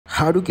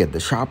How to get the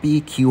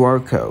Shopee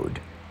QR code.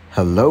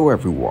 Hello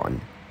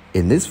everyone.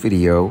 In this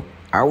video,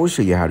 I will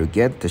show you how to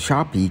get the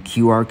Shopee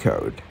QR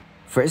code.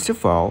 First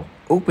of all,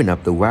 open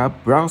up the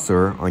web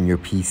browser on your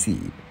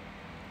PC.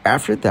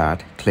 After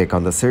that, click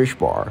on the search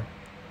bar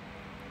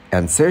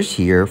and search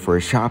here for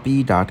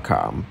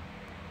Shopee.com.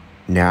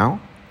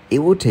 Now, it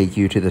will take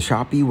you to the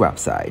Shopee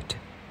website.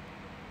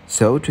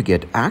 So to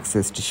get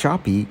access to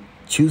Shopee,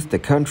 choose the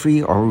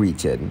country or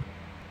region.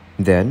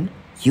 Then,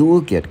 you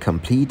will get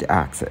complete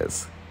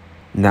access.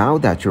 Now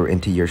that you're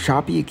into your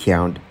Shopee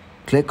account,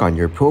 click on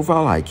your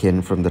profile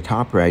icon from the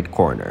top right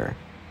corner.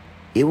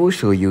 It will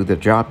show you the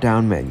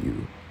drop-down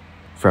menu.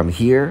 From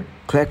here,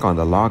 click on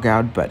the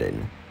Logout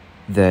button.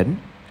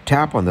 Then,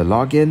 tap on the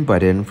Login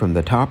button from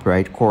the top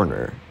right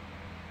corner.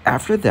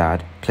 After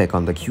that, click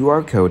on the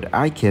QR code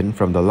icon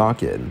from the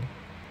login.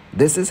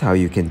 This is how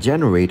you can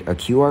generate a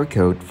QR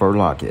code for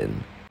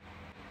login.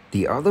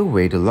 The other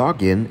way to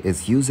log in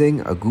is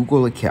using a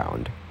Google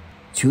account.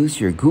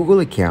 Choose your Google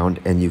account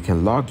and you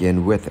can log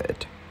in with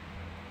it.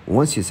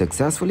 Once you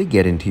successfully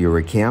get into your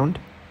account,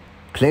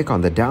 click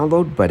on the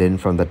download button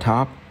from the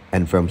top,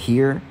 and from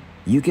here,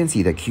 you can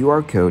see the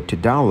QR code to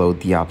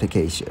download the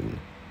application.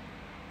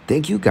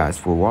 Thank you guys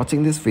for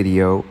watching this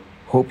video.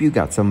 Hope you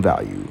got some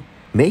value.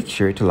 Make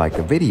sure to like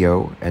the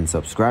video and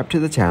subscribe to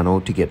the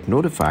channel to get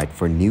notified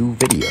for new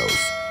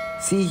videos.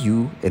 See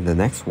you in the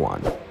next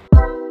one.